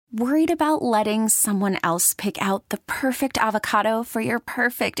Worried about letting someone else pick out the perfect avocado for your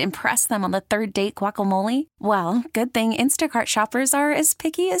perfect impress them on the third date guacamole? Well, good thing Instacart shoppers are as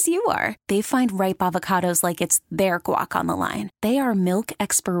picky as you are. They find ripe avocados like it's their guac on the line. They are milk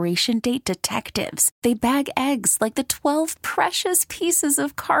expiration date detectives. They bag eggs like the 12 precious pieces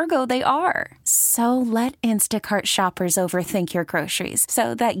of cargo they are. So let Instacart shoppers overthink your groceries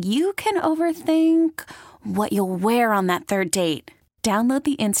so that you can overthink what you'll wear on that third date. Download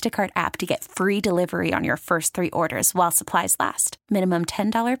the Instacart app to get free delivery on your first 3 orders while supplies last. Minimum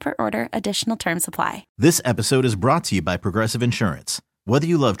 $10 per order. Additional terms apply. This episode is brought to you by Progressive Insurance. Whether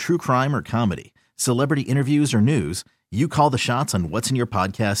you love true crime or comedy, celebrity interviews or news, you call the shots on what's in your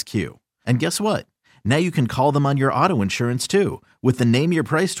podcast queue. And guess what? Now you can call them on your auto insurance too with the Name Your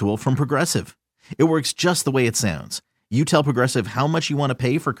Price tool from Progressive. It works just the way it sounds. You tell Progressive how much you want to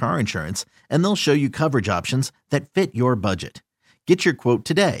pay for car insurance, and they'll show you coverage options that fit your budget. Get your quote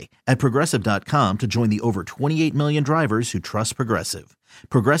today at Progressive.com to join the over 28 million drivers who trust Progressive.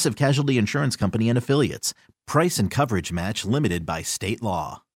 Progressive Casualty Insurance Company and Affiliates. Price and coverage match limited by state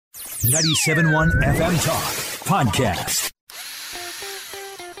law. 97.1 FM Talk Podcast.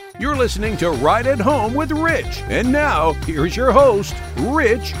 You're listening to Right at Home with Rich. And now, here's your host,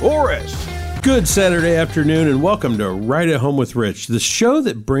 Rich Orris. Good Saturday afternoon and welcome to Right at Home with Rich, the show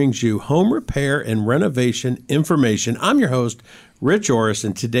that brings you home repair and renovation information. I'm your host, Rich Orris,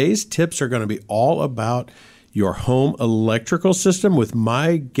 and today's tips are going to be all about your home electrical system with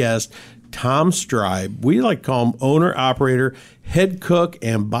my guest, Tom Stribe. We like to call him owner, operator, head cook,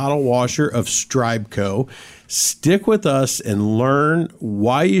 and bottle washer of Stribe Co. Stick with us and learn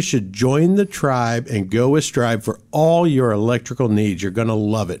why you should join the tribe and go with Stribe for all your electrical needs. You're going to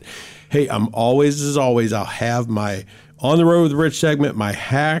love it. Hey, as always, I'll have my On the Road with Rich segment, my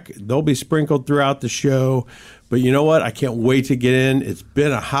hack. They'll be sprinkled throughout the show. But you know what? I can't wait to get in. It's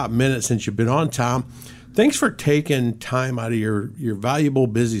been a hot minute since you've been on, Tom. Thanks for taking time out of your valuable,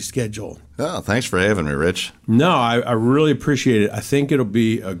 busy schedule. Oh, thanks for having me, Rich. No, I really appreciate it. I think it'll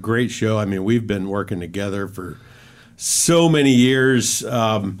be a great show. I mean, we've been working together for so many years.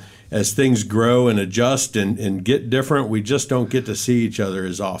 As things grow and adjust and get different, we just don't get to see each other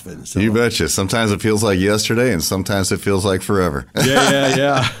as often. So. You betcha. Sometimes it feels like yesterday, and sometimes it feels like forever.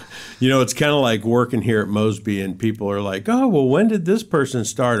 Yeah. You know, it's kind of like working here at Mosby, and people are like, oh, well, when did this person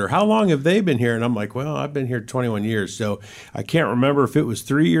start? Or how long have they been here? And I'm like, well, I've been here 21 years. So I can't remember if it was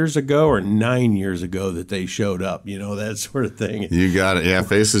 3 years ago or 9 years ago that they showed up, you know, that sort of thing. You got it. Yeah,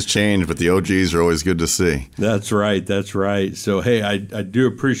 faces change, but the OGs are always good to see. That's right. So, hey, I do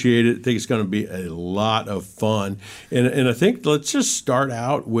appreciate it. I think it's going to be a lot of fun. And I think let's just start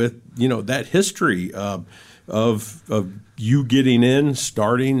out with, you know, that history of you getting in,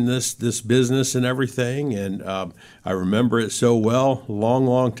 starting this business and everything. And I remember it so well,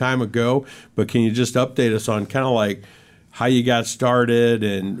 long time ago. But can you just update us on kind of like how you got started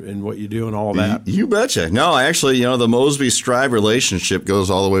and what you do and all that? You betcha. No, actually, you know, the Mosby-Stribe relationship goes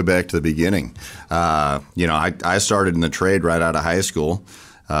all the way back to the beginning. You know, I started in the trade right out of high school.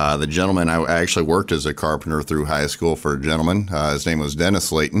 The gentleman, I actually worked as a carpenter through high school for a gentleman. His name was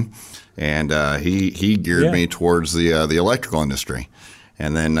Dennis Layton. And he geared me towards the electrical industry.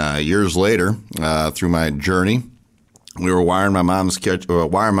 And then years later, through my journey, we were wiring my mom's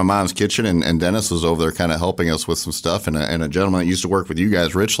kitchen, and Dennis was over there kind of helping us with some stuff. And a gentleman that used to work with you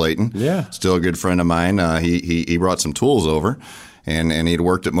guys, Rich Layton, still a good friend of mine, he brought some tools over. And he'd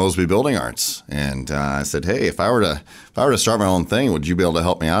worked at Mosby Building Arts, and I said, "Hey, if I were to start my own thing, would you be able to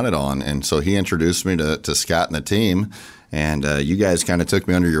help me on it?" And so he introduced me to Scott and the team, and you guys kind of took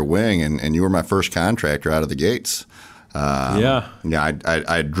me under your wing, and you were my first contractor out of the gates.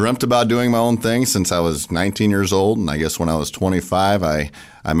 I dreamt about doing my own thing since I was 19 years old, and I guess when I was 25,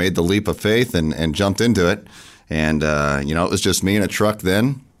 I made the leap of faith and jumped into it, and you know, it was just me and a truck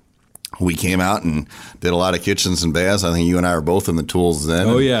then. We came out and did a lot of kitchens and baths. I think you and I were both in the tools then.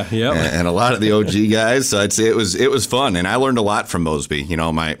 Oh, yeah. And a lot of the OG guys. So I'd say it was fun. And I learned a lot from Mosby. You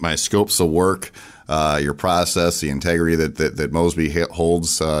know, my scopes of work, your process, the integrity that Mosby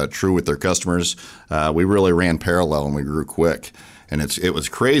holds true with their customers. We really ran parallel and we grew quick. And it was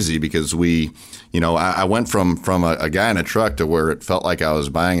crazy because I went from a guy in a truck to where it felt like I was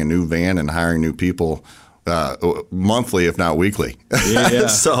buying a new van and hiring new people monthly, if not weekly. Yeah.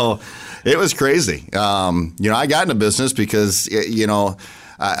 So it was crazy. I got into business because,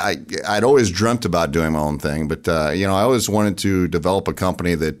 I'd always dreamt about doing my own thing, but, I always wanted to develop a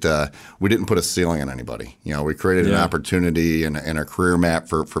company that we didn't put a ceiling on anybody. You know, we created an opportunity and a career map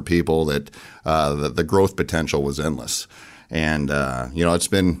for people that the growth potential was endless. And, it's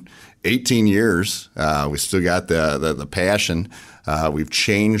been 18 years. We still got the passion. We've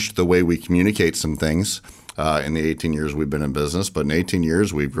changed the way we communicate some things in the 18 years we've been in business. But in 18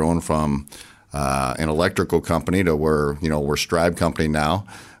 years, we've grown from an electrical company to we're Strive Company now.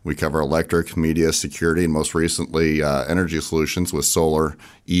 We cover electric, media, security, and most recently energy solutions with solar,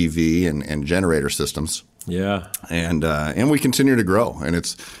 EV, and generator systems. Yeah, and we continue to grow, and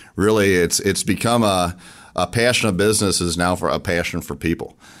it's become a passion of business is now for a passion for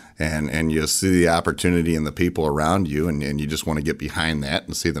people, and you see the opportunity in the people around you, and you just want to get behind that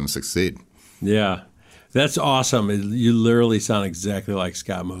and see them succeed. Yeah. That's awesome. You literally sound exactly like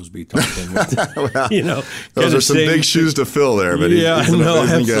Scott Mosby talking. Well, those are some big shoes to fill there. But he's an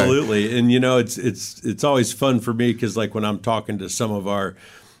amazing absolutely. guy. And it's always fun for me because like when I'm talking to some of our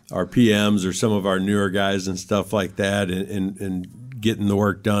PMs or some of our newer guys and stuff like that, and getting the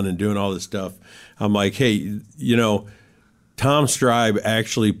work done and doing all this stuff, I'm like, hey, Tom Strive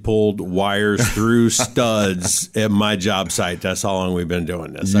actually pulled wires through studs at my job site. That's how long we've been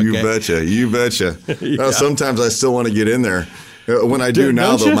doing this. Okay? You betcha. Yeah. Sometimes I still want to get in there. When I do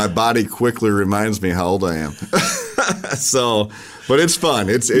now, though, my body quickly reminds me how old I am. But it's fun.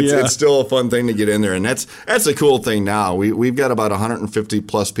 It's still a fun thing to get in there, and that's a cool thing now. We've got about 150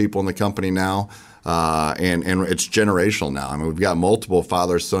 plus people in the company now. And it's generational now. I mean, we've got multiple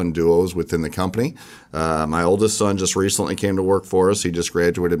father-son duos within the company. My oldest son just recently came to work for us. He just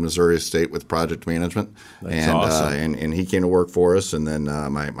graduated Missouri State with project management. That's awesome. And he came to work for us. And then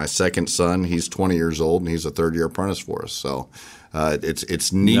my second son, he's 20 years old, and he's a third-year apprentice for us. So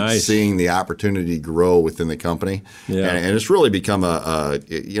it's neat seeing the opportunity grow within the company. Yeah. And it's really become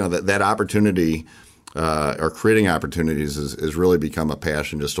that opportunity or creating opportunities has really become a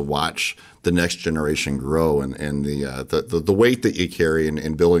passion just to watch the next generation grow and the weight that you carry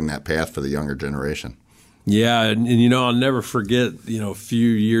in building that path for the younger generation. Yeah, and I'll never forget, a few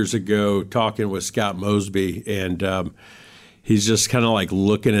years ago talking with Scott Mosby, and he's just kind of like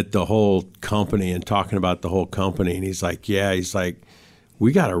looking at the whole company and talking about the whole company, and he's like,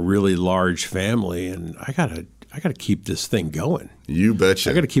 we got a really large family, and I gotta keep this thing going. You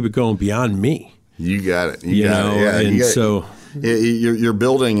betcha. I got to keep it going beyond me. You got it. You're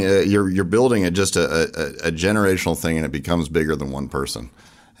building just a generational thing, and it becomes bigger than one person,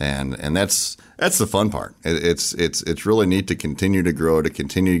 and that's the fun part. It's really neat to continue to grow, to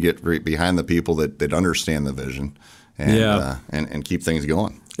continue to get behind the people that understand the vision, and keep things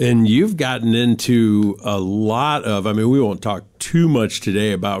going. And you've gotten into a lot of, we won't talk too much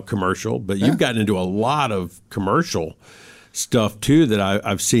today about commercial, but you've gotten into a lot of commercial stuff too that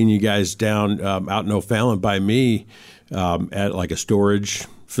I've seen you guys down out in O'Fallon by me at like a storage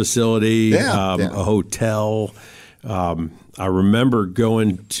facility, a hotel. I remember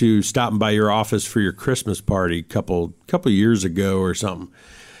stopping by your office for your Christmas party a couple years ago or something.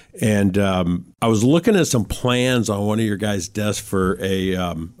 And I was looking at some plans on one of your guys' desks for a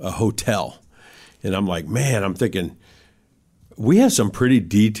hotel. And I'm like, man, I'm thinking, we have some pretty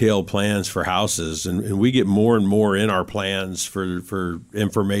detailed plans for houses, and we get more and more in our plans for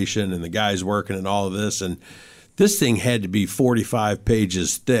information and the guys working and all of this. And this thing had to be 45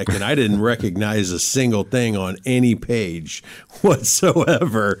 pages thick, and I didn't recognize a single thing on any page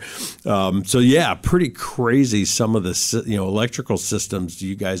whatsoever. Pretty crazy some of the electrical systems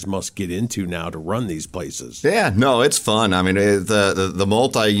you guys must get into now to run these places. Yeah, no, it's fun. I mean, the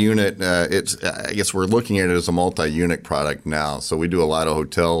multi-unit, I guess we're looking at it as a multi-unit product now. So we do a lot of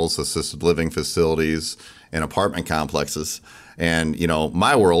hotels, assisted living facilities, and apartment complexes. And,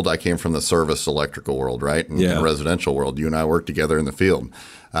 my world, I came from the service electrical world, right? And residential world. You and I work together in the field.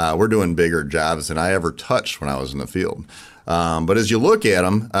 We're doing bigger jobs than I ever touched when I was in the field. But as you look at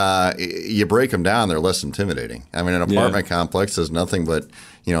them, you break them down, they're less intimidating. I mean, an apartment complex is nothing but,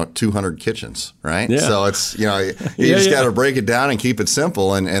 200 kitchens, right? Yeah. So it's, you just got to break it down and keep it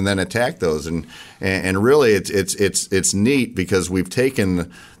simple and then attack those. And really it's neat because we've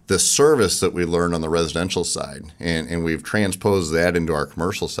taken the service that we learned on the residential side, and we've transposed that into our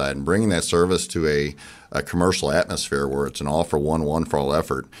commercial side and bringing that service to a commercial atmosphere where it's an all for one for all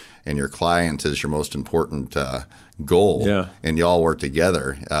effort, and your client is your most important goal, and you all work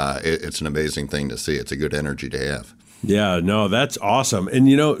together. It's an amazing thing to see. It's a good energy to have. Yeah, no, that's awesome.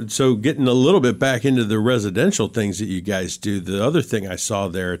 And, so getting a little bit back into the residential things that you guys do, the other thing I saw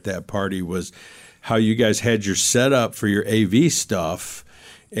there at that party was how you guys had your setup for your AV stuff,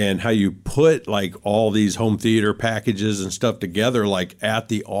 and how you put like all these home theater packages and stuff together like at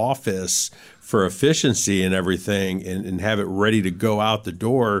the office for efficiency and everything, and have it ready to go out the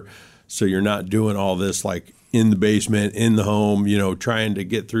door so you're not doing all this like in the basement, in the home, trying to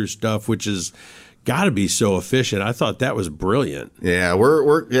get through stuff, which is got to be so efficient. I thought that was brilliant. Yeah,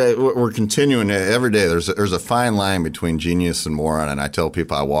 we're continuing every day. There's a fine line between genius and moron, and I tell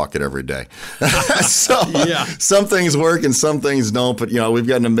people I walk it every day. So some things work and some things don't. But we've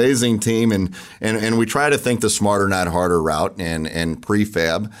got an amazing team, and we try to think the smarter, not harder route, and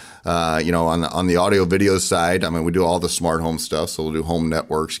prefab. On the audio video side, I mean, we do all the smart home stuff. So we'll do home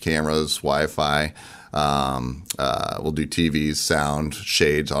networks, cameras, Wi-Fi. We'll do TVs, sound,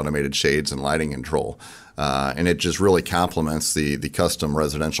 shades, automated shades, and lighting control. And it just really complements the custom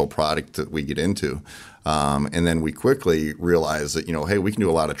residential product that we get into. And then we quickly realize that, hey, we can do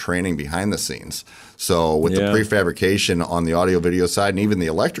a lot of training behind the scenes. So with the prefabrication on the audio video side and even the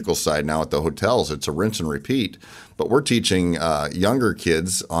electrical side now at the hotels, it's a rinse and repeat. But we're teaching younger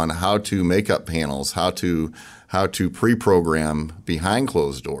kids on how to make up panels, how to pre-program behind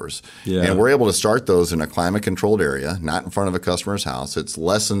closed doors. Yeah. And we're able to start those in a climate-controlled area, not in front of a customer's house. It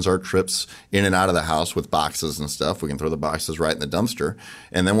lessens our trips in and out of the house with boxes and stuff. We can throw the boxes right in the dumpster.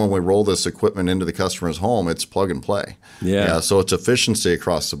 And then when we roll this equipment into the customer's home, it's plug and play. Yeah. So it's efficiency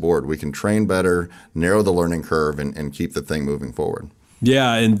across the board. We can train better, narrow the learning curve, and keep the thing moving forward.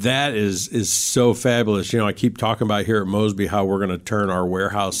 Yeah, and that is so fabulous. I keep talking about here at Mosby how we're going to turn our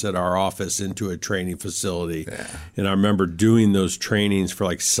warehouse at our office into a training facility. Yeah. And I remember doing those trainings for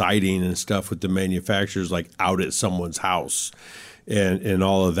like siding and stuff with the manufacturers, like out at someone's house and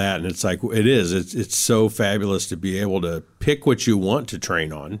all of that. And it's like, it's so fabulous to be able to pick what you want to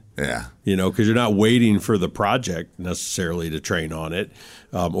train on. Yeah. Because you're not waiting for the project necessarily to train on it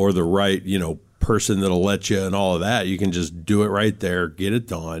or the right, person that'll let you and all of that. You can just do it right there, get it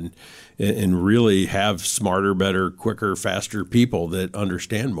done, and really have smarter, better, quicker, faster people that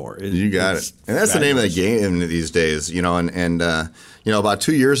understand more. You got it. And that's fabulous. The name of the game these days, and about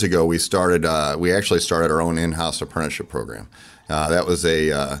 2 years ago we actually started our own in-house apprenticeship program. That was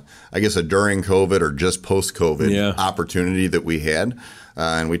a during COVID or just post-COVID opportunity that we had.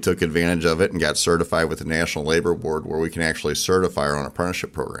 And we took advantage of it and got certified with the National Labor Board where we can actually certify our own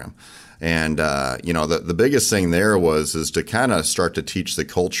apprenticeship program. And, the biggest thing there is to kind of start to teach the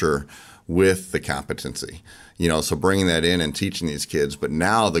culture with the competency, so bringing that in and teaching these kids. But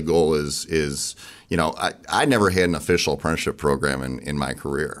now the goal is I never had an official apprenticeship program in my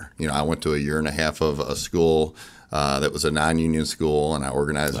career. I went to a year and a half of a school that was a non-union school, and I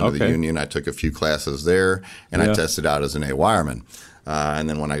organized under the union. I took a few classes there, and I tested out as an A wireman. And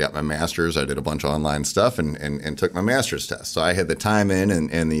then when I got my master's, I did a bunch of online stuff and took my master's test. So I had the time in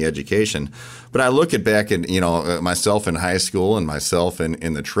and the education. But I look back at, myself in high school and myself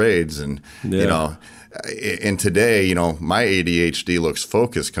in the trades and, and today, my ADHD looks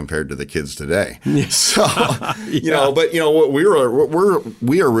focused compared to the kids today. So, but what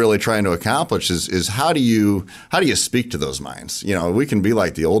we are really trying to accomplish is how do you speak to those minds? We can be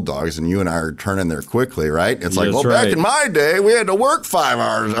like the old dogs, and you and I are turning there quickly, right? It's like, back in my day, we had to work 5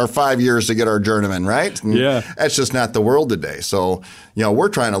 hours or 5 years to get our journeyman, right? And that's just not the world today. So, we're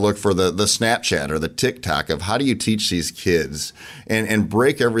trying to look for the Snapchat or the TikTok of how do you teach these kids and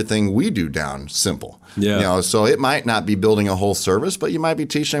break everything we do down simple. Yeah. So it might not be building a whole service, but you might be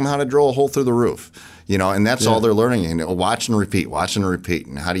teaching them how to drill a hole through the roof, and that's all they're learning. And watch and repeat.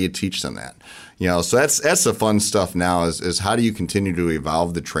 And how do you teach them that? So that's the fun stuff now is how do you continue to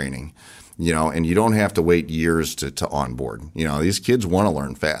evolve the training? And you don't have to wait years to onboard. These kids want to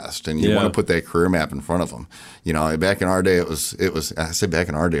learn fast, and you want to put that career map in front of them. Back in our day, it was. I say back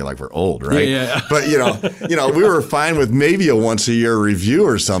in our day like we're old, right? Yeah. But we were fine with maybe a once a year review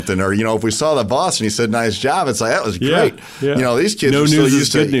or something, or if we saw the boss and he said nice job, it's like that was great. Yeah. These kids are still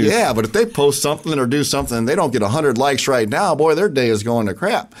used to news. Yeah, but if they post something or do something and they don't get 100 likes right now, boy, their day is going to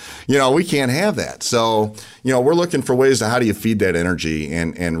crap. We can't have that. So we're looking for ways to how do you feed that energy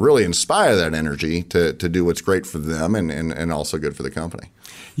and really inspire that energy to do what's great for them and also good for the company.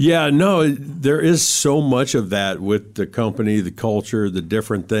 Yeah, no, there is so much of that with the company, the culture, the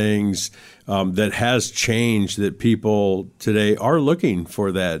different things that has changed that people today are looking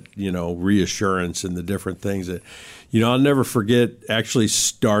for that, reassurance and the different things that, I'll never forget actually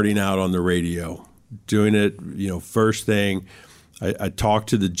starting out on the radio, doing it, first thing. I talked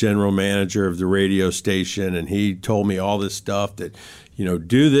to the general manager of the radio station, and he told me all this stuff that,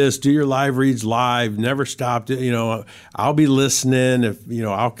 do this, do your live reads live, never stop. I'll be listening. If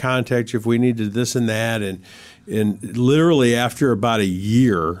I'll contact you if we need to this and that. And literally after about a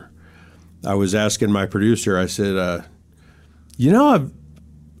year, I was asking my producer. I said,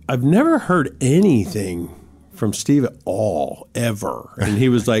 I've never heard anything from Steve at all, ever. And he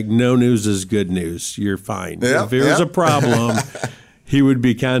was like, no news is good news. You're fine. If there's a problem, he would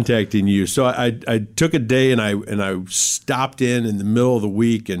be contacting you. So I took a day and I stopped in the middle of the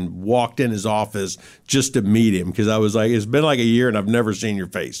week and walked in his office just to meet him, because I was like, it's been like a year and I've never seen your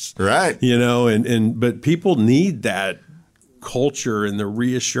face. Right. But people need that culture and the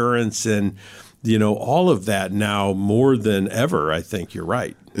reassurance and, all of that now more than ever. I think you're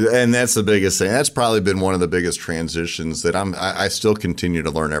right. And that's the biggest thing. That's probably been one of the biggest transitions that I still continue to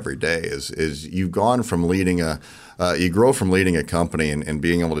learn every day is you've gone from you grow from leading a company and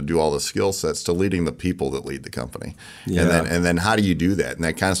being able to do all the skill sets to leading the people that lead the company. Yeah. And then how do you do that? And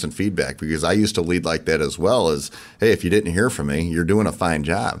that constant feedback, because I used to lead like that as well, as, hey, if you didn't hear from me, you're doing a fine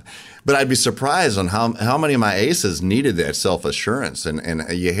job. But I'd be surprised on how many of my aces needed that self-assurance. And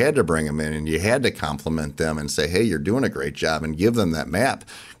you had to bring them in and you had to compliment them and say, hey, you're doing a great job, and give them that map.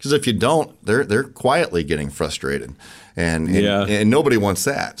 Because if you don't, they're quietly getting frustrated. And nobody wants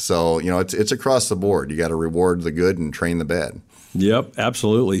that. So, it's across the board. You got to reward the good and train the bad. Yep,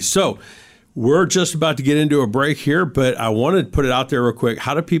 absolutely. So we're just about to get into a break here, but I wanted to put it out there real quick.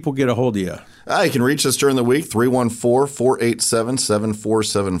 How do people get a hold of you? You can reach us during the week,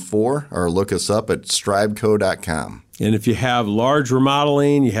 314-487-7474, or look us up at stribeco.com. And if you have large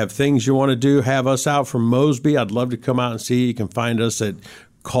remodeling, you have things you want to do, have us out from Mosby. I'd love to come out and see you. You can find us at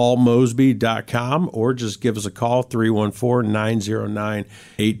callmosby.com, or just give us a call,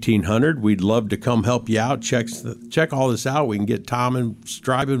 314-909-1800. We'd love to come help you out. Check all this out. We can get Tom and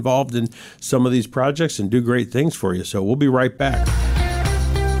Stribe involved in some of these projects and do great things for you. So we'll be right back.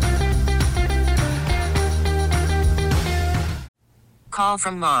 Call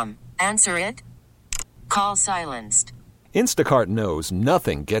from mom. Answer it. Call silenced. Instacart knows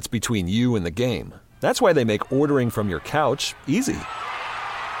nothing gets between you and the game. That's why they make ordering from your couch easy.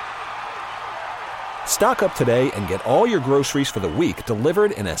 Stock up today and get all your groceries for the week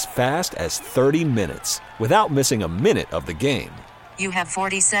delivered in as fast as 30 minutes without missing a minute of the game. You have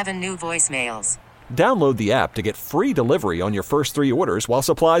 47 new voicemails. Download the app to get free delivery on your first 3 orders while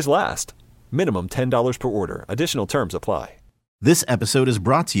supplies last. Minimum $10 per order. Additional terms apply. This episode is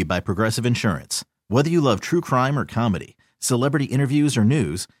brought to you by Progressive Insurance. Whether you love true crime or comedy, celebrity interviews or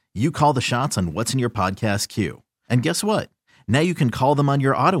news, you call the shots on what's in your podcast queue. And guess what? Now you can call them on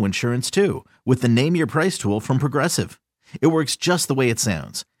your auto insurance too, with the Name Your Price tool from Progressive. It works just the way it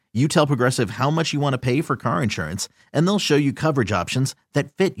sounds. You tell Progressive how much you want to pay for car insurance, and they'll show you coverage options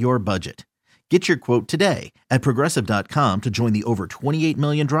that fit your budget. Get your quote today at Progressive.com to join the over 28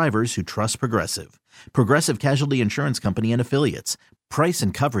 million drivers who trust Progressive. Progressive Casualty Insurance Company and Affiliates. Price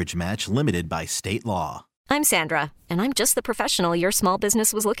and coverage match limited by state law. I'm Sandra, and I'm just the professional your small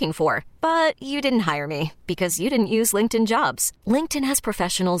business was looking for. But you didn't hire me because you didn't use LinkedIn Jobs. LinkedIn has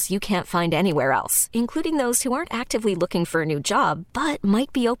professionals you can't find anywhere else, including those who aren't actively looking for a new job, but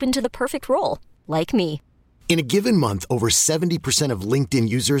might be open to the perfect role, like me. In a given month, over 70% of LinkedIn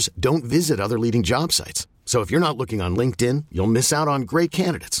users don't visit other leading job sites. So if you're not looking on LinkedIn, you'll miss out on great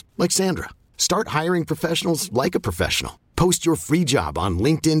candidates like Sandra. Start hiring professionals like a professional. Post your free job on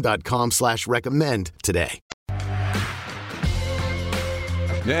linkedin.com/recommend today.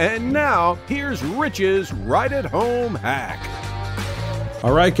 And now, here's Rich's Right at Home hack.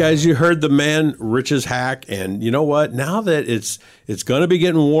 All right, guys, you heard the man, Rich's hack. And you know what? Now that it's going to be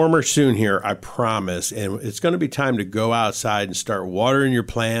getting warmer soon here, I promise. And it's going to be time to go outside and start watering your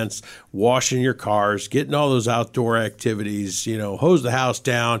plants, washing your cars, getting all those outdoor activities, hose the house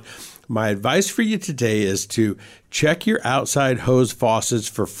down. My advice for you today is to check your outside hose faucets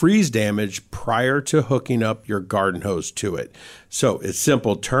for freeze damage prior to hooking up your garden hose to it. So it's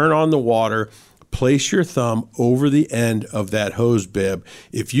simple. Turn on the water. Place your thumb over the end of that hose bib.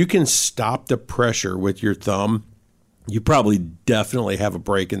 If you can stop the pressure with your thumb, you probably definitely have a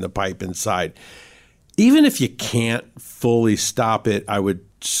break in the pipe inside. Even if you can't fully stop it, I would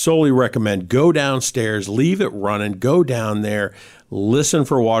solely recommend go downstairs, leave it running, go down there, listen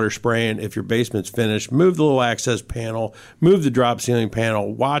for water spraying. If your basement's finished, move the little access panel, move the drop ceiling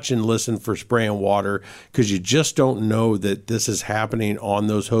panel, watch and listen for spraying water, because you just don't know that this is happening on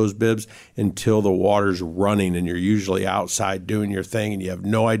those hose bibs until the water's running and you're usually outside doing your thing and you have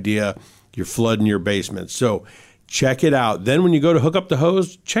no idea you're flooding your basement. So check it out. Then when you go to hook up the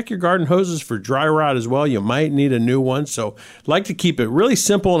hose, check your garden hoses for dry rot as well. You might need a new one. So I'd like to keep it really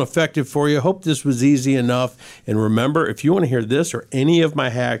simple and effective for you. Hope this was easy enough. And remember, if you want to hear this or any of my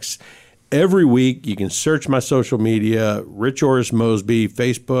hacks every week, you can search my social media, Rich Orris Mosby,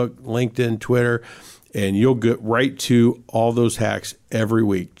 Facebook, LinkedIn, Twitter, and you'll get right to all those hacks every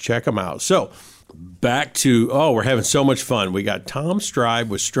week. Check them out. So back to, we're having so much fun. We got Tom Stribe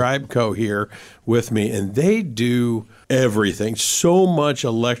with Stribe Co. here with me, and they do everything. So much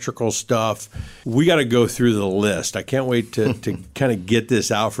electrical stuff. We got to go through the list. I can't wait to kind of get this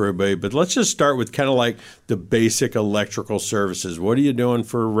out for everybody. But let's just start with kind of like the basic electrical services. What are you doing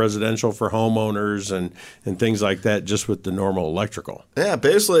for residential, for homeowners and things like that, just with the normal electrical? Yeah,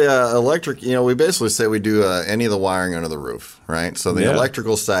 basically electric, we basically say we do any of the wiring under the roof, right? So the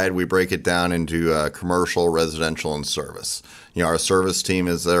electrical side, we break it down into commercial, residential, and service. Our service team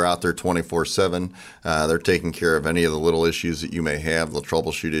they're out there 24/7. They're taking care of any of the little issues that you may have. They'll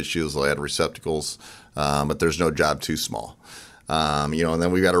troubleshoot issues. They'll add receptacles, but there's no job too small. And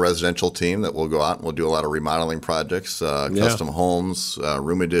then we've got a residential team that will go out and we'll do a lot of remodeling projects, custom homes,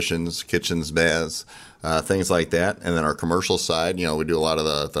 room additions, kitchens, baths, things like that. And then our commercial side, we do a lot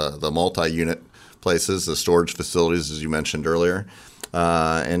of the multi-unit places, the storage facilities, as you mentioned earlier.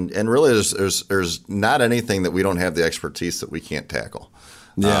 And really, there's not anything that we don't have the expertise that we can't tackle.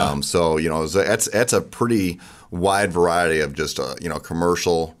 Yeah. So that's a pretty wide variety of just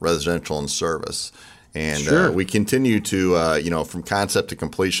commercial, residential, and service. And we continue to from concept to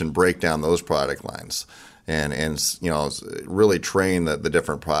completion break down those product lines. And really train the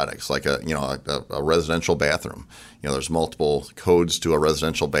different products, like a residential bathroom. There's multiple codes to a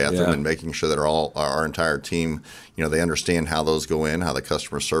residential bathroom, and making sure that our entire team, they understand how those go in, how the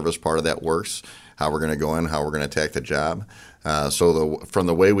customer service part of that works, how we're going to go in, how we're going to attack the job. From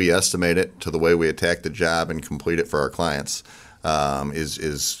the way we estimate it to the way we attack the job and complete it for our clients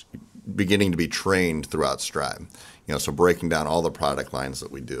is beginning to be trained throughout Strive. So breaking down all the product lines that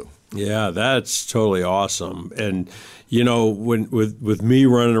we do. Yeah, that's totally awesome. And, when with me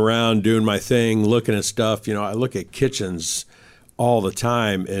running around doing my thing, looking at stuff, I look at kitchens all the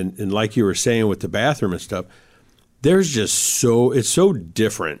time. And like you were saying with the bathroom and stuff, there's just it's so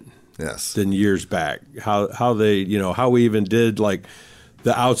different than years back. How they, how we even did like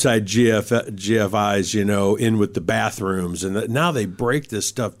the outside GFIs, in with the bathrooms. And now they break this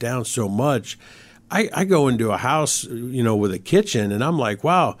stuff down so much. I go into a house, with a kitchen, and I'm like,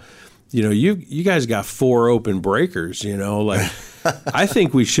 wow, you guys got 4 open breakers, like I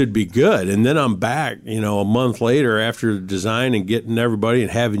think we should be good. And then I'm back, a month later after the design and getting everybody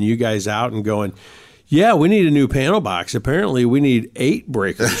and having you guys out and going, yeah, we need a new panel box. Apparently, we need 8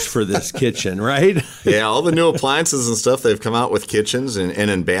 breakers for this kitchen, right? Yeah, all the new appliances and stuff, they've come out with kitchens and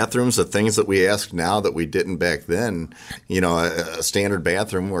in bathrooms, the things that we ask now that we didn't back then. A standard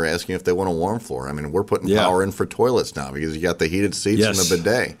bathroom, we're asking if they want a warm floor. I mean, we're putting power in for toilets now because you got the heated seats and the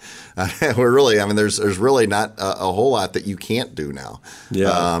bidet. There's really not a whole lot that you can't do now.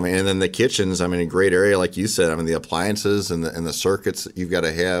 Yeah. And then the kitchens, a great area, like you said. The appliances and the circuits that you've got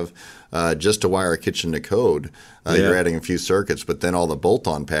to have. Just to wire a kitchen to code, you're adding a few circuits, but then all the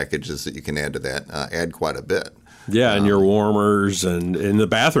bolt-on packages that you can add to that add quite a bit. Yeah, and your warmers and in the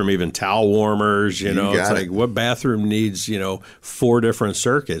bathroom, even towel warmers, it's like what bathroom needs, 4 different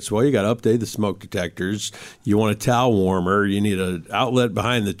circuits? Well, you got to update the smoke detectors. You want a towel warmer. You need an outlet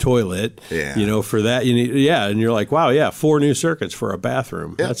behind the toilet. Yeah. For that, you need, and you're like, wow, 4 new circuits for a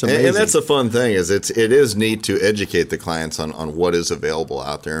bathroom. Yeah. That's amazing. And that's the fun thing is it is neat to educate the clients on what is available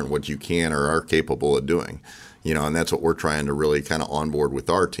out there and what you can or are capable of doing. And that's what we're trying to really kind of onboard with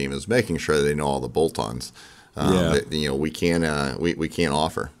our team is making sure they know all the bolt-ons. That we can't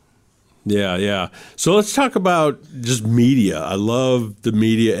offer. Yeah. So let's talk about just media. I love the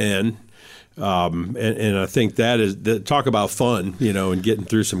media end, and I think talk about fun, and getting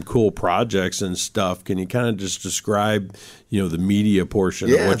through some cool projects and stuff. Can you kind of just describe, the media portion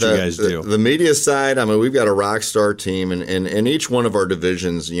of what you guys do? The media side, we've got a rock star team, and in each one of our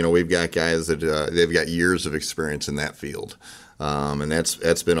divisions, we've got guys that they've got years of experience in that field. And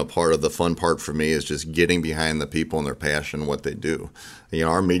that's been a part of the fun part for me is just getting behind the people and their passion, what they do.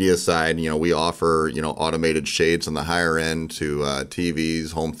 Our media side, we offer, automated shades on the higher end to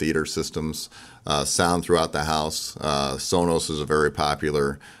TVs, home theater systems, sound throughout the house. Sonos is a very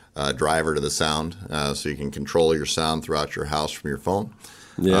popular driver to the sound, so you can control your sound throughout your house from your phone.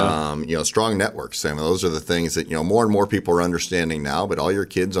 Yeah. Strong networks. Those are the things that, more and more people are understanding now, but all your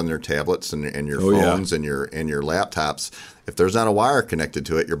kids on their tablets and your phones and your laptops, if there's not a wire connected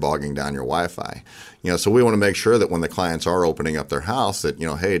to it, you're bogging down your Wi-Fi. So we want to make sure that when the clients are opening up their house that,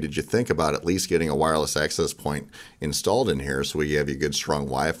 hey, did you think about at least getting a wireless access point installed in here so we have you good, strong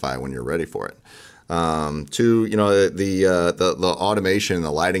Wi-Fi when you're ready for it. To, the automation and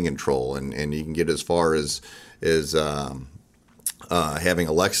the lighting control, and you can get as far as having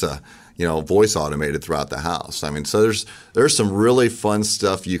Alexa, voice automated throughout the house. So there's some really fun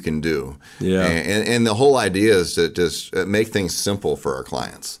stuff you can do. Yeah. And the whole idea is to just make things simple for our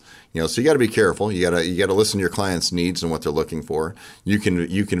clients. So you got to be careful. You got to listen to your clients' needs and what they're looking for. You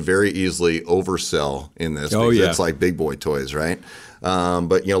can very easily oversell in this because it's like big boy toys, right?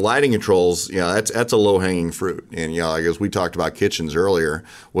 But lighting controls, that's a low hanging fruit. And like as we talked about kitchens earlier,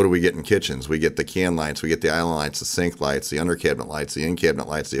 what do we get in kitchens? We get the can lights, we get the island lights, the sink lights, the under cabinet lights, the in cabinet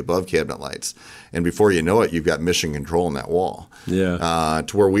lights, the above cabinet lights. And before you know it, you've got mission control in that wall. Yeah.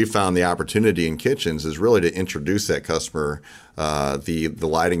 To where we found the opportunity in kitchens is really to introduce that customer the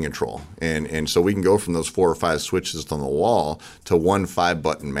lighting control. And so we can go from those 4 or 5 switches on the wall to one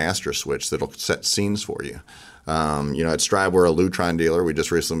 5-button master switch that'll set scenes for you. At Strive, we're a Lutron dealer. We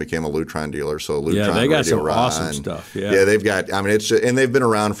just recently became a Lutron dealer. So Lutron, they got some awesome stuff. Yeah, they've got. And they've been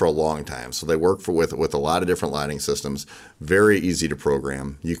around for a long time. So they work with a lot of different lighting systems. Very easy to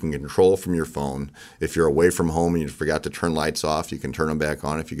program. You can control from your phone. If you're away from home and you forgot to turn lights off, you can turn them back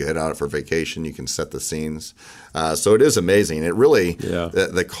on. If you head out for vacation, you can set the scenes. So it is amazing. And it really,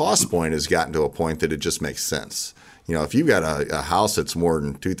 the cost point has gotten to a point that it just makes sense. If you've got a house that's more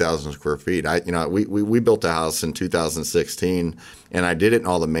than 2,000 square feet, we built a house in 2016, and I did it in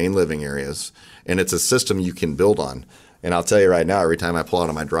all the main living areas, and it's a system you can build on. And I'll tell you right now, every time I pull out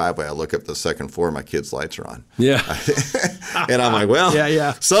of my driveway, I look up the second floor, my kids' lights are on. Yeah. And I'm like, well,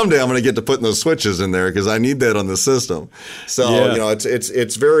 someday I'm going to get to putting those switches in there because I need that on the system. So,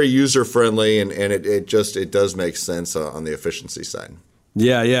 it's very user friendly, and it does make sense on the efficiency side.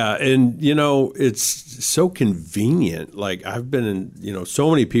 Yeah. And, it's so convenient. Like I've been in,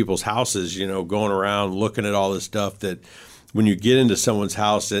 so many people's houses, going around looking at all this stuff that when you get into someone's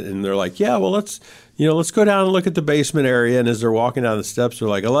house and they're like, yeah, well, let's go down and look at the basement area. And as they're walking down the steps, they're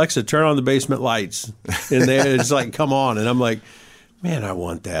like, Alexa, turn on the basement lights. And it's like, come on. And I'm like, man, I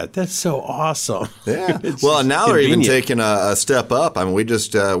want that. That's so awesome. Yeah. Well, now they're even taking a step up. We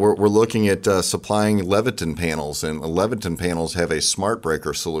just we're looking at supplying Leviton panels, and Leviton panels have a smart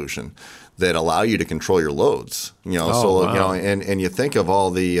breaker solution that allow you to control your loads. Wow. And you think of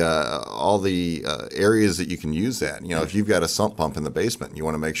all the areas that you can use that. If you've got a sump pump in the basement, you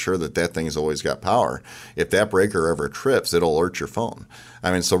want to make sure that thing's always got power. If that breaker ever trips, it'll alert your phone.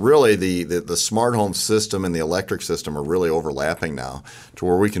 So really the smart home system and the electric system are really overlapping now to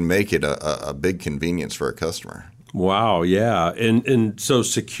where we can make it a big convenience for a customer. Wow, yeah. And so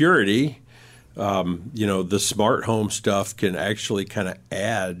security, the smart home stuff can actually kind of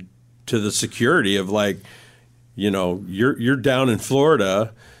add to the security of you're down in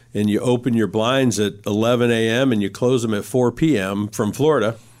Florida and you open your blinds at 11 a.m. and you close them at 4 p.m. from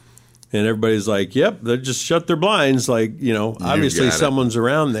Florida. And everybody's like, yep, they just shut their blinds. Obviously someone's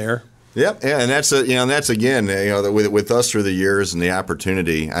around there. Yep, yeah, and that's again, with us through the years and the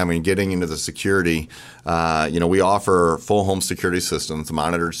opportunity. Getting into the security, we offer full home security systems,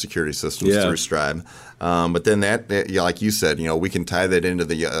 monitored security systems through Strive. But then like you said, we can tie that into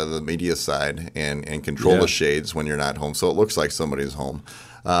the media side and control the shades when you're not home, so it looks like somebody's home.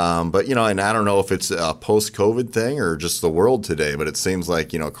 But and I don't know if it's a post-COVID thing or just the world today, but it seems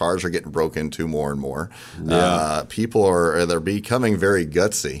like cars are getting broken into more and more. Yeah. People they're becoming very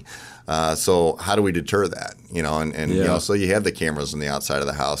gutsy. So how do we deter that? So you have the cameras on the outside of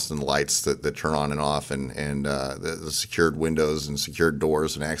the house and the lights that turn on and off, and the secured windows and secured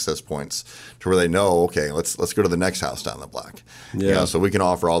doors and access points to where they know, okay, let's go to the next house down the block. Yeah. So we can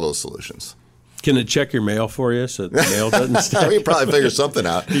offer all those solutions. Can it check your mail for you so the mail doesn't stop? We can probably figure something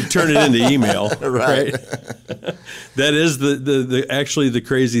out. You turn it into email, right? That is the actually the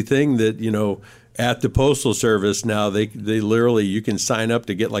crazy thing that at the Postal Service now they literally you can sign up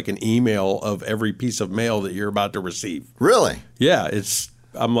to get like an email of every piece of mail that you're about to receive. Really? Yeah.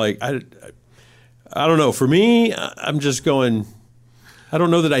 I'm like I don't know. For me, I'm just going. I don't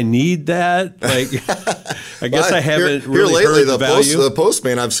know that I need that. I guess I haven't really heard the value. The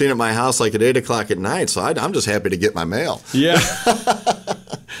postman I've seen at my house at 8 o'clock at night, so I'm just happy to get my mail. Yeah.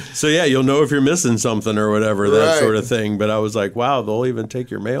 So, you'll know if you're missing something or whatever, that sort of thing. But I was like, wow, they'll even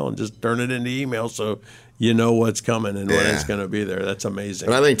take your mail and just turn it into email so you know what's coming and when it's going to be there. That's amazing.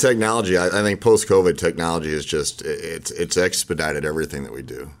 And I think technology, I think post-COVID technology is just, it's expedited everything that we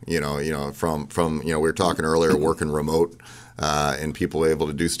do. From we were talking earlier, working remote. And people are able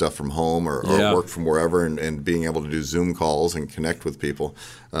to do stuff from home or work from wherever and being able to do Zoom calls and connect with people.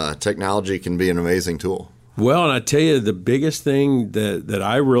 Technology can be an amazing tool. Well, and I tell you, the biggest thing that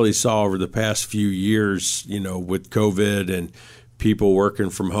I really saw over the past few years, with COVID and people working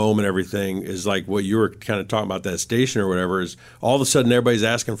from home and everything is like what you were kind of talking about, that station or whatever, is all of a sudden everybody's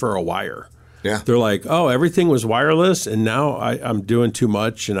asking for a wire. Yeah. They're like, oh, everything was wireless, and now I'm doing too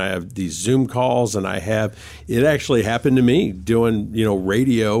much, and I have these Zoom calls, and it actually happened to me doing,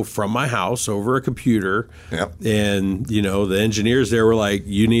 radio from my house over a computer. Yep. And, the engineers there were like,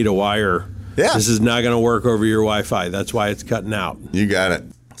 you need a wire. Yeah. This is not going to work over your Wi-Fi. That's why it's cutting out. You got it.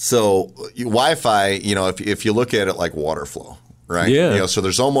 So Wi-Fi, if you look at it like water flow, right? Yeah. So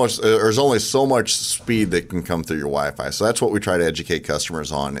there's only so much speed that can come through your Wi-Fi. So that's what we try to educate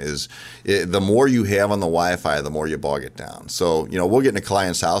customers on is the more you have on the Wi-Fi, the more you bog it down. So, we'll get into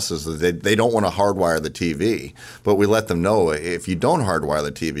clients' houses that they don't want to hardwire the TV, but we let them know if you don't hardwire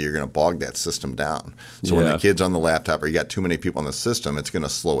the TV, you're going to bog that system down. So when the kid's on the laptop or you got too many people on the system, it's going to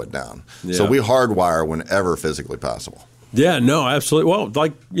slow it down. Yeah. So we hardwire whenever physically possible. Yeah, no, absolutely. Well,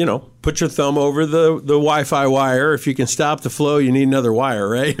 put your thumb over the Wi-Fi wire. If you can stop the flow, you need another wire,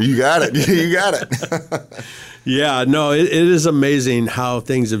 right? You got it. You got it. Yeah, no, it is amazing how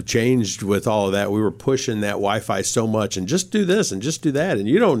things have changed with all of that. We were pushing that Wi-Fi so much and just do this and just do that. And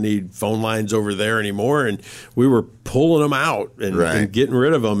you don't need phone lines over there anymore. And we were pulling them out and getting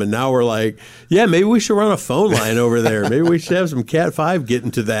rid of them. And now we're like, yeah, maybe we should run a phone line over there. Maybe we should have some Cat 5 getting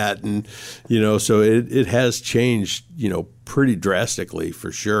to that. And, so it has changed, pretty drastically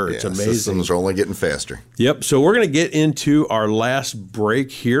for sure. It's amazing. Systems are only getting faster. Yep. So we're going to get into our last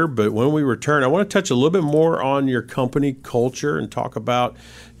break here, but when we return, I want to touch a little bit more on your company culture and talk about,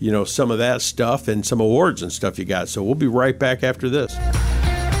 some of that stuff and some awards and stuff you got. So we'll be right back after this.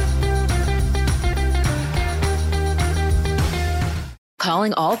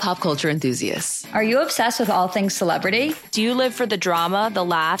 Calling all pop culture enthusiasts. Are you obsessed with all things celebrity? Do you live for the drama, the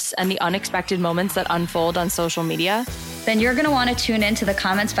laughs, and the unexpected moments that unfold on social media? Then you're going to want to tune into the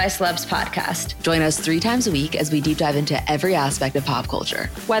Comments by Celebs podcast. Join us 3 times a week as we deep dive into every aspect of pop culture.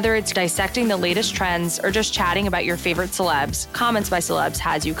 Whether it's dissecting the latest trends or just chatting about your favorite celebs, Comments by Celebs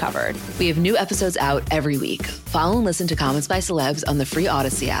has you covered. We have new episodes out every week. Follow and listen to Comments by Celebs on the free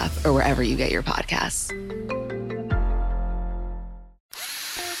Odyssey app or wherever you get your podcasts.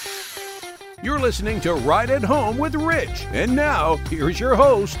 You're listening to Right at Home with Rich. And now, here's your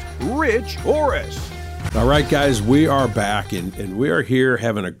host, Rich Orris. All right, guys, we are back, and we are here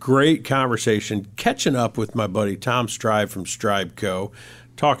having a great conversation, catching up with my buddy Tom Stribe from Stribe Co.,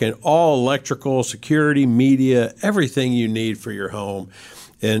 talking all electrical, security, media, everything you need for your home.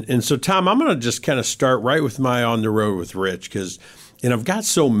 And so, Tom, I'm going to just kind of start right with my On the Road with Rich, because I've got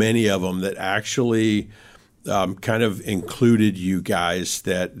so many of them that actually kind of included you guys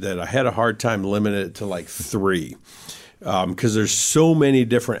that I had a hard time limiting it to like 3. Because there's so many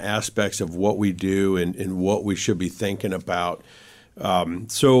different aspects of what we do and what we should be thinking about.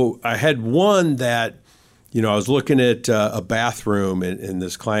 So I had one that, I was looking at a bathroom and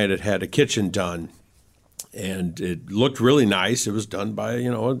this client had a kitchen done. And it looked really nice. It was done by,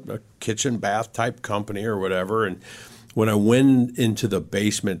 a kitchen bath type company or whatever. And when I went into the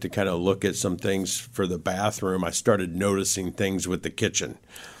basement to kind of look at some things for the bathroom, I started noticing things with the kitchen.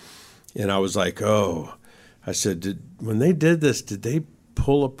 And I was like, oh. I said, when they did this, did they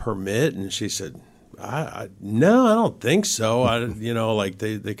pull a permit? And she said, no, I don't think so.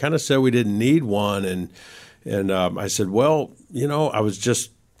 They kind of said we didn't need one. And I said, well, I was just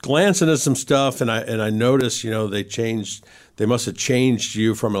glancing at some stuff and I noticed, they must have changed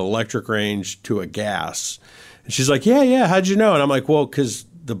you from an electric range to a gas. And she's like, yeah, how'd you know? And I'm like, well, because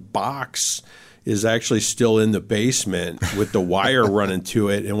the box is actually still in the basement with the wire running to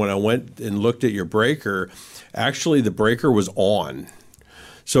it. And when I went and looked at your breaker, actually the breaker was on.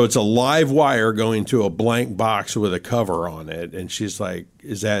 So it's a live wire going to a blank box with a cover on it. And she's like,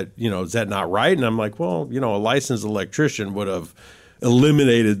 is that not right? And I'm like, well, a licensed electrician would have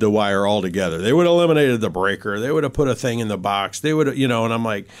eliminated the wire altogether. They would have eliminated the breaker. They would have put a thing in the box. They would have, and I'm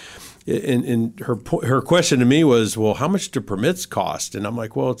like, and her question to me was, well, how much do permits cost? And I'm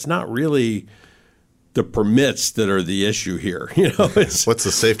like, well, it's not really the permits that are the issue here. It's, what's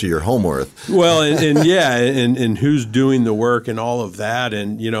the safety of your home worth? Well, and who's doing the work and all of that.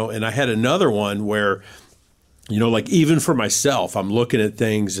 And, and I had another one where, like even for myself, I'm looking at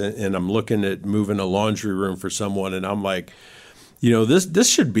things and I'm looking at moving a laundry room for someone. And I'm like, this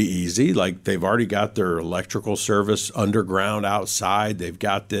should be easy. Like they've already got their electrical service underground outside. They've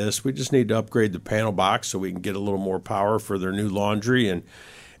got this. We just need to upgrade the panel box so we can get a little more power for their new laundry and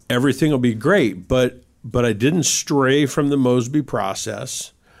everything will be great. But I didn't stray from the Mosby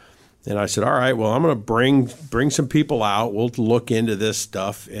process. And I said, all right, well, I'm going to bring some people out. We'll look into this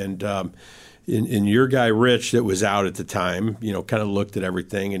stuff. And in your guy, Rich, that was out at the time, kind of looked at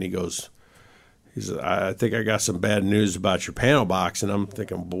everything and he goes, he said, I think I got some bad news about your panel box. And I'm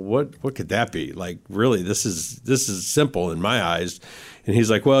thinking, well, what could that be? Like, really, this is simple in my eyes. And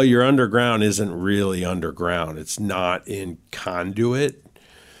he's like, well, your underground isn't really underground. It's not in conduit.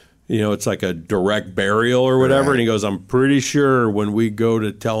 It's like a direct burial or whatever. Right. And he goes, I'm pretty sure when we go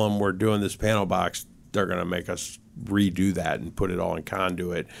to tell them we're doing this panel box, they're going to make us redo that and put it all in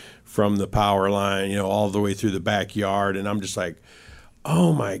conduit from the power line, all the way through the backyard. And I'm just like,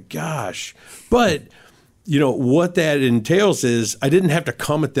 oh my gosh. But, what that entails is I didn't have to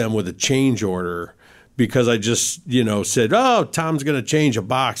come at them with a change order because I just, said, oh, Tom's going to change a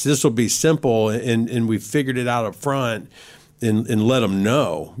box. This will be simple. And we figured it out up front and let them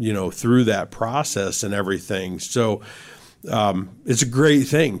know, through that process and everything. So it's a great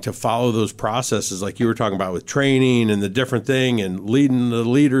thing to follow those processes like you were talking about with training and the different thing and leading the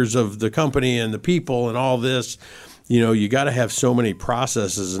leaders of the company and the people and all this. You got to have so many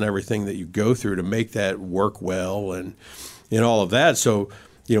processes and everything that you go through to make that work well and all of that. So,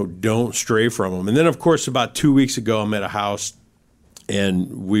 don't stray from them. And then, of course, about 2 weeks ago, I'm at a house and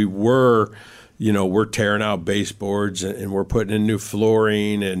we're tearing out baseboards and we're putting in new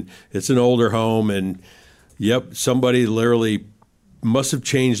flooring, and it's an older home. And, yep, somebody literally must have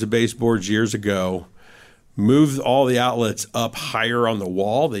changed the baseboards years ago, moved all the outlets up higher on the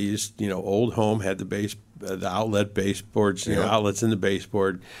wall. They used, old home had the outlet baseboards, outlets in the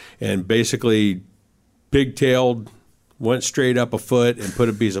baseboard, and basically big-tailed, went straight up a foot and put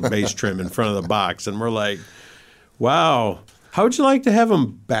a piece of base trim in front of the box. And we're like, wow. How would you like to have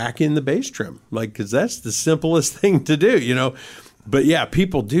them back in the base trim? Like, because that's the simplest thing to do, But yeah,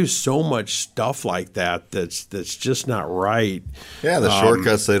 people do so much stuff like that's just not right. Yeah, the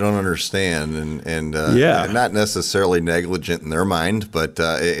shortcuts they don't understand, and not necessarily negligent in their mind, but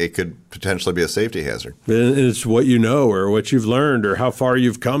it could potentially be a safety hazard. And it's what you know, or what you've learned, or how far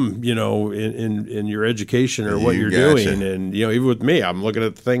you've come, in your education, or what you're doing. And even with me, I'm looking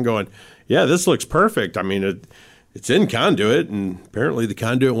at the thing, going, yeah, this looks perfect. I mean, it's in conduit, and apparently the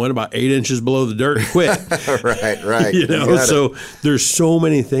conduit went about 8 inches below the dirt and quit. Right. So there's so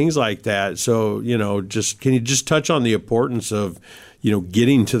many things like that. So, can you just touch on the importance of,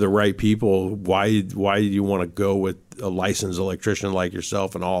 getting to the right people? Why you want to go with a licensed electrician like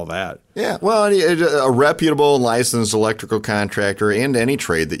yourself and all that? Yeah, well, a reputable licensed electrical contractor and any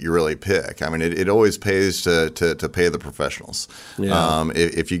trade that you really pick. I mean, it always pays to pay the professionals. Yeah.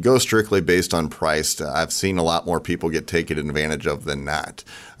 If you go strictly based on price, I've seen a lot more people get taken advantage of than not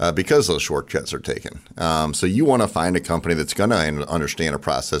because those shortcuts are taken. So you want to find a company that's going to understand a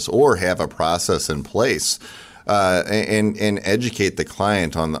process or have a process in place. And educate the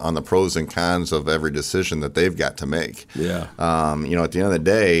client on the pros and cons of every decision that they've got to make. Yeah. At the end of the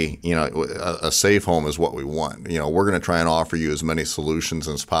day, a safe home is what we want. We're going to try and offer you as many solutions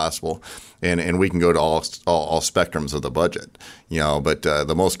as possible, and we can go to all spectrums of the budget. But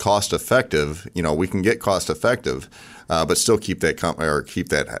the most cost effective, we can get cost effective, but still keep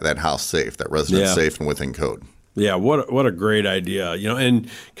that house safe, that resident safe and within code. Yeah, what a great idea. And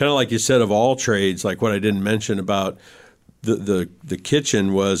kind of like you said, of all trades, like what I didn't mention about the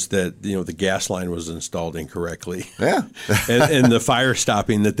kitchen was that, the gas line was installed incorrectly. Yeah. and the fire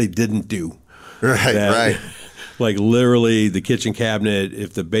stopping that they didn't do. Right. Like literally the kitchen cabinet,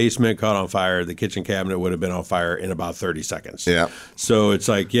 if the basement caught on fire, the kitchen cabinet would have been on fire in about 30 seconds. Yeah. So it's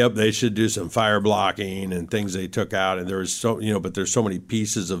like, yep, they should do some fire blocking and things they took out. And there was but there's so many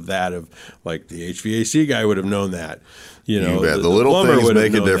pieces of that of like the HVAC guy would have known that. The little things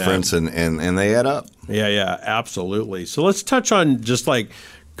make a difference and they add up. Yeah, absolutely. So let's touch on just like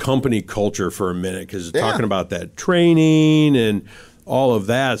company culture for a minute, because talking about that training and all of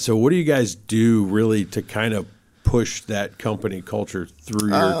that. So what do you guys do really to kind of push that company culture through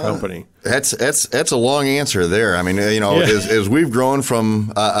your company? That's a long answer there. I mean, as we've grown from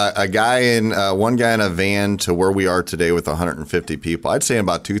one guy in a van to where we are today with 150 people, I'd say in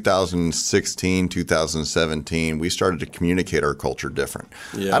about 2016, 2017, we started to communicate our culture different.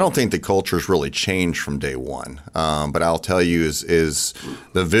 Yeah. I don't think the culture's really changed from day one. But I'll tell you is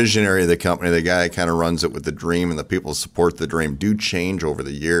the visionary of the company, the guy that kind of runs it with the dream, and the people who support the dream do change over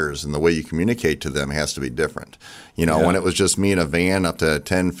the years, and the way you communicate to them has to be different. When it was just me in a van up to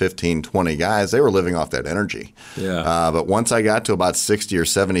 10, 15, 20 guys, they were living off that energy. Yeah. But once I got to about 60 or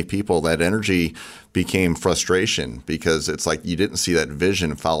 70 people, that energy became frustration, because it's like you didn't see that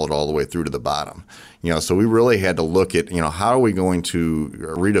vision followed all the way through to the bottom. So we really had to look at, how are we going to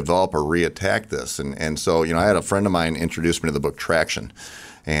redevelop or reattack this? And so, I had a friend of mine introduce me to the book Traction.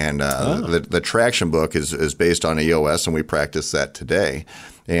 And the traction book is based on EOS, and we practice that today.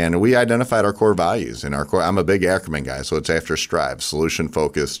 And we identified our core values. And I'm a big acronym guy, so it's after STRIVE: solution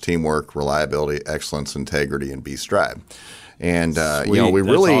focus, teamwork, reliability, excellence, integrity, and be STRIVE. And, we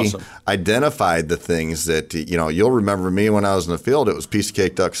really identified the things that, you'll remember me when I was in the field, it was piece of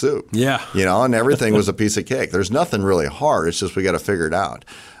cake, duck soup. Yeah. And everything was a piece of cake. There's nothing really hard. It's just we got to figure it out.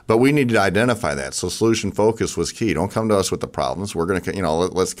 But we need to identify that. So solution focus was key. Don't come to us with the problems. We're going to,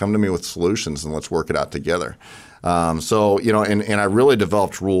 let's come to me with solutions and let's work it out together. And I really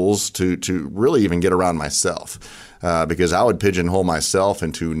developed rules to really even get around myself because I would pigeonhole myself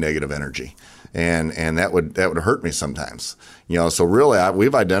into negative energy. And that would hurt me sometimes, So really,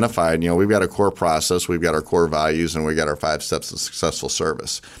 we've identified, we've got a core process, we've got our core values, and we got our 5 steps of successful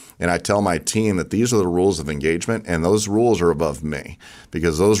service. And I tell my team that these are the rules of engagement, and those rules are above me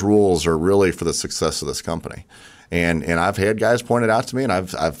because those rules are really for the success of this company. And I've had guys point it out to me, and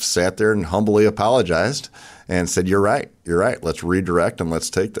I've sat there and humbly apologized and said, "You're right. Let's redirect and let's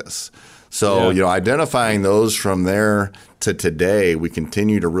take this." So, identifying those from there to today, we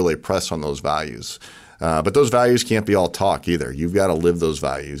continue to really press on those values. But those values can't be all talk either. You've got to live those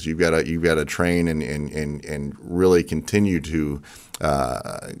values. You've got to train and really continue to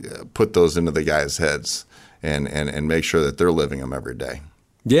put those into the guys' heads and make sure that they're living them every day.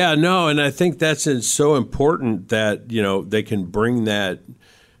 Yeah, no, and I think that's so important that, they can bring that.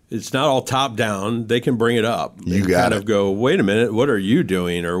 It's not all top down. They can bring it up. They you got kind it. of go, wait a minute, what are you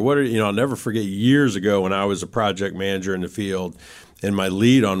doing? Or what are I'll never forget years ago when I was a project manager in the field and my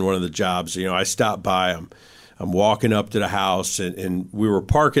lead on one of the jobs, I stopped by. I'm walking up to the house and we were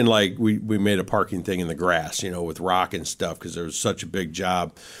parking like we made a parking thing in the grass, with rock and stuff because there was such a big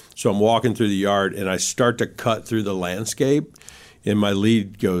job. So I'm walking through the yard and I start to cut through the landscape and my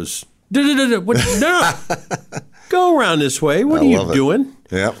lead goes, no. Go around this way. What are you doing?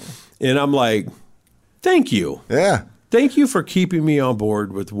 Yep. And I'm like, thank you. Yeah. Thank you for keeping me on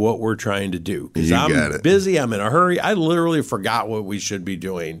board with what we're trying to do. Because I'm busy. I'm in a hurry. I literally forgot what we should be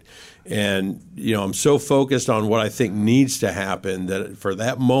doing. And, I'm so focused on what I think needs to happen that for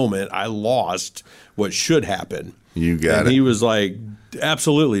that moment, I lost what should happen. You got it. And he was like,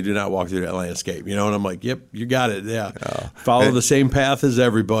 absolutely do not walk through that landscape. And I'm like, yep, you got it. Yeah. Follow the same path as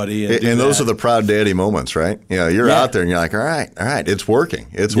everybody. And those are the proud daddy moments, right? You're out there and you're like, all right, it's working.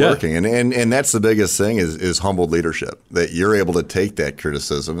 It's working. And that's the biggest thing is humbled leadership, that you're able to take that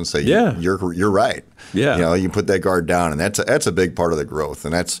criticism and say, you're right. Yeah. You put that guard down, and that's a big part of the growth.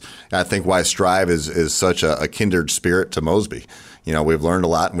 And that's, I think, why Strive is such a kindred spirit to Mosby. We've learned a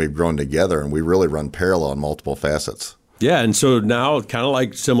lot and we've grown together, and we really run parallel in multiple facets. Yeah, and so now, kind of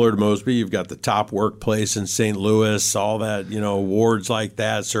like similar to Mosby, you've got the top workplace in St. Louis, all that, awards like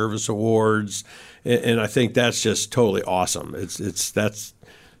that, service awards, and I think that's just totally awesome. That's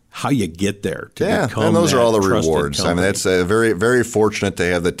how you get there. And those are all the rewards. Company. I mean, that's very, very fortunate to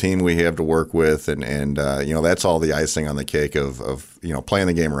have the team we have to work with, and that's all the icing on the cake of playing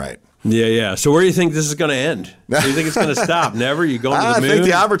the game right. Yeah. So where do you think this is going to end? Where do you think it's going to stop? Never? You going to the moon? I think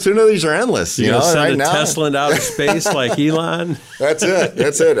the opportunities are endless. You're going to send a Tesla into outer space like Elon? That's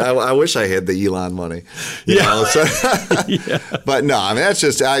it. I wish I had the Elon money. But no, I mean, that's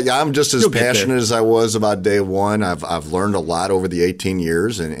just, I'm just as passionate as I was about day one. I've learned a lot over the 18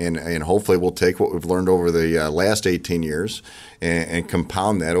 years, and hopefully we'll take what we've learned over the last 18 years and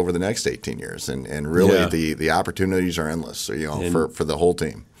compound that over the next 18 years. And really the opportunities are endless, for the whole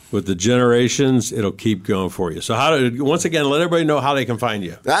team. With the generations, it'll keep going for you. So once again, let everybody know how they can find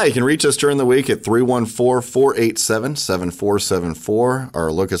you. You can reach us during the week at 314-487-7474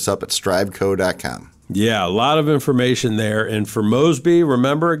 or look us up at striveco.com. Yeah, a lot of information there. And for Mosby,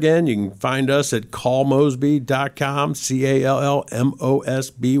 remember again, you can find us at callmosby.com,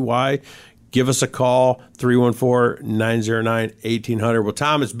 CALLMOSBY. Give us a call, 314-909-1800. Well,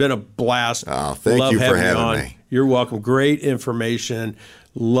 Tom, it's been a blast. Thank you for having me. You're welcome. Great information.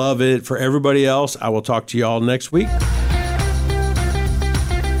 Love it. For everybody else, I will talk to you all next week.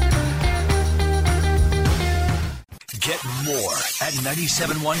 Get more at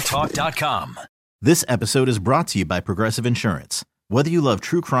 971talk.com. This episode is brought to you by Progressive Insurance. Whether you love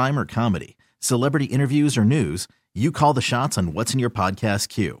true crime or comedy, celebrity interviews or news, you call the shots on what's in your podcast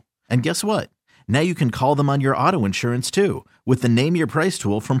queue. And guess what? Now you can call them on your auto insurance too with the Name Your Price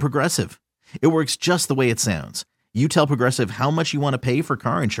tool from Progressive. It works just the way it sounds. You tell Progressive how much you want to pay for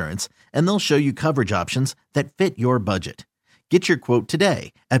car insurance, and they'll show you coverage options that fit your budget. Get your quote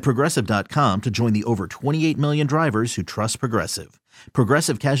today at Progressive.com to join the over 28 million drivers who trust Progressive.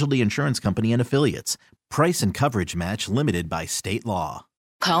 Progressive Casualty Insurance Company and Affiliates. Price and coverage match limited by state law.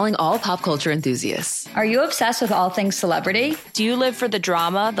 Calling all pop culture enthusiasts. Are you obsessed with all things celebrity? Do you live for the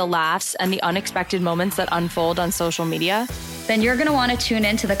drama, the laughs, and the unexpected moments that unfold on social media? Then you're going to want to tune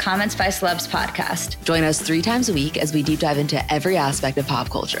in to the Comments by Celebs podcast. Join us 3 times a week as we deep dive into every aspect of pop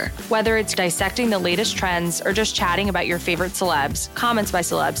culture. Whether it's dissecting the latest trends or just chatting about your favorite celebs, Comments by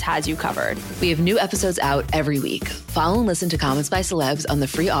Celebs has you covered. We have new episodes out every week. Follow and listen to Comments by Celebs on the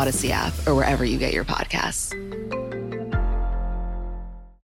free Odyssey app or wherever you get your podcasts.